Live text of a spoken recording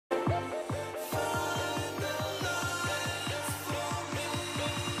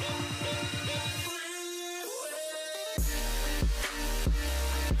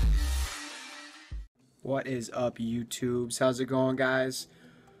What is up, YouTubes? How's it going, guys?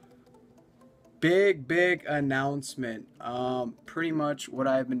 Big announcement. Pretty much what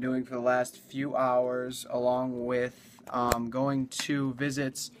I've been doing for the last few hours, along with going to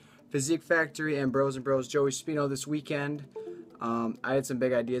visit Physique Factory and Bros Joey Spino this weekend. I had some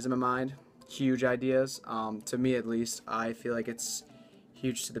big ideas in my mind, huge ideas. To me, at least, I feel like it's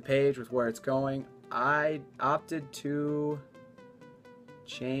huge to the page with where it's going. I opted to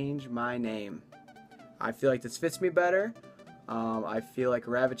change my name. I feel like this fits me better. I feel like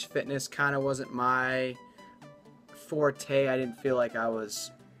Ravage Fitness kind of wasn't my forte. I didn't feel like I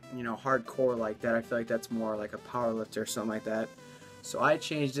was, hardcore like that. I feel like that's more like a power lifter or something like that. So I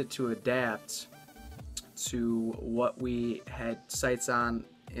changed it to adapt to what we had sights on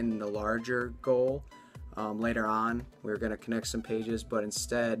in the larger goal. Later on, we were going to connect some pages, but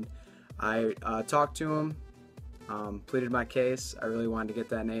instead I talked to him, pleaded my case. I really wanted to get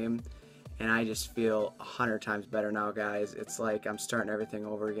that name. And I just feel 100 times better now, guys. It's like I'm starting everything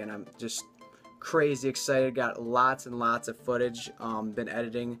over again. I'm just crazy excited. Got lots and lots of footage. Been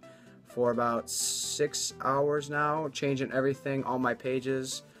editing for about 6 hours now, changing everything, all my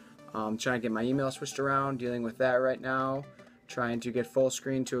pages. Trying to get my email switched around, dealing with that right now. Trying to get full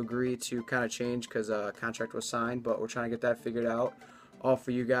screen to agree to kind of change because a contract was signed, but we're trying to get that figured out. All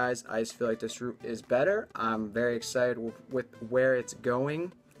for you guys. I just feel like this route is better. I'm very excited with where it's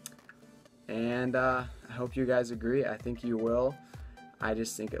going. And I hope you guys agree. I think you will. I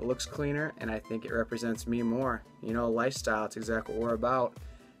just think it looks cleaner, and I think it represents me more. Lifestyle, it's exactly what we're about.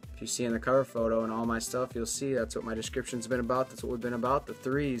 If you see in the cover photo and all my stuff, you'll see that's what my description's been about. That's what we've been about. The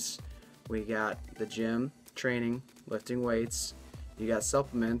threes. We got the gym, training, lifting weights. You got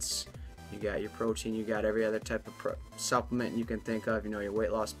supplements. You got your protein. You got every other type of supplement you can think of. Your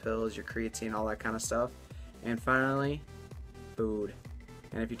weight loss pills, your creatine, all that kind of stuff. And finally, food.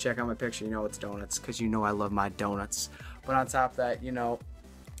 And if you check out my picture, it's donuts, because I love my donuts. But on top of that,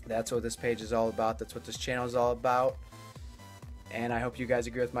 that's what this page is all about. That's what this channel is all about. And I hope you guys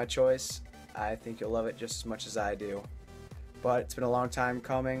agree with my choice. I think you'll love it just as much as I do. But it's been a long time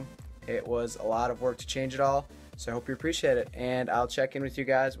coming. It was a lot of work to change it all. So I hope you appreciate it. And I'll check in with you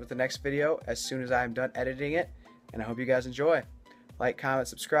guys with the next video as soon as I'm done editing it. And I hope you guys enjoy. Like, comment,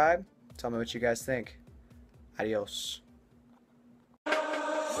 subscribe. Tell me what you guys think. Adios.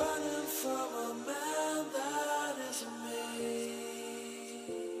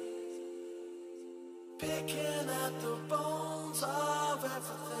 Picking at the bones of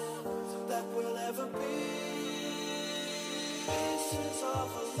everything that will ever be. Pieces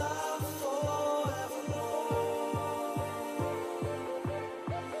of a love.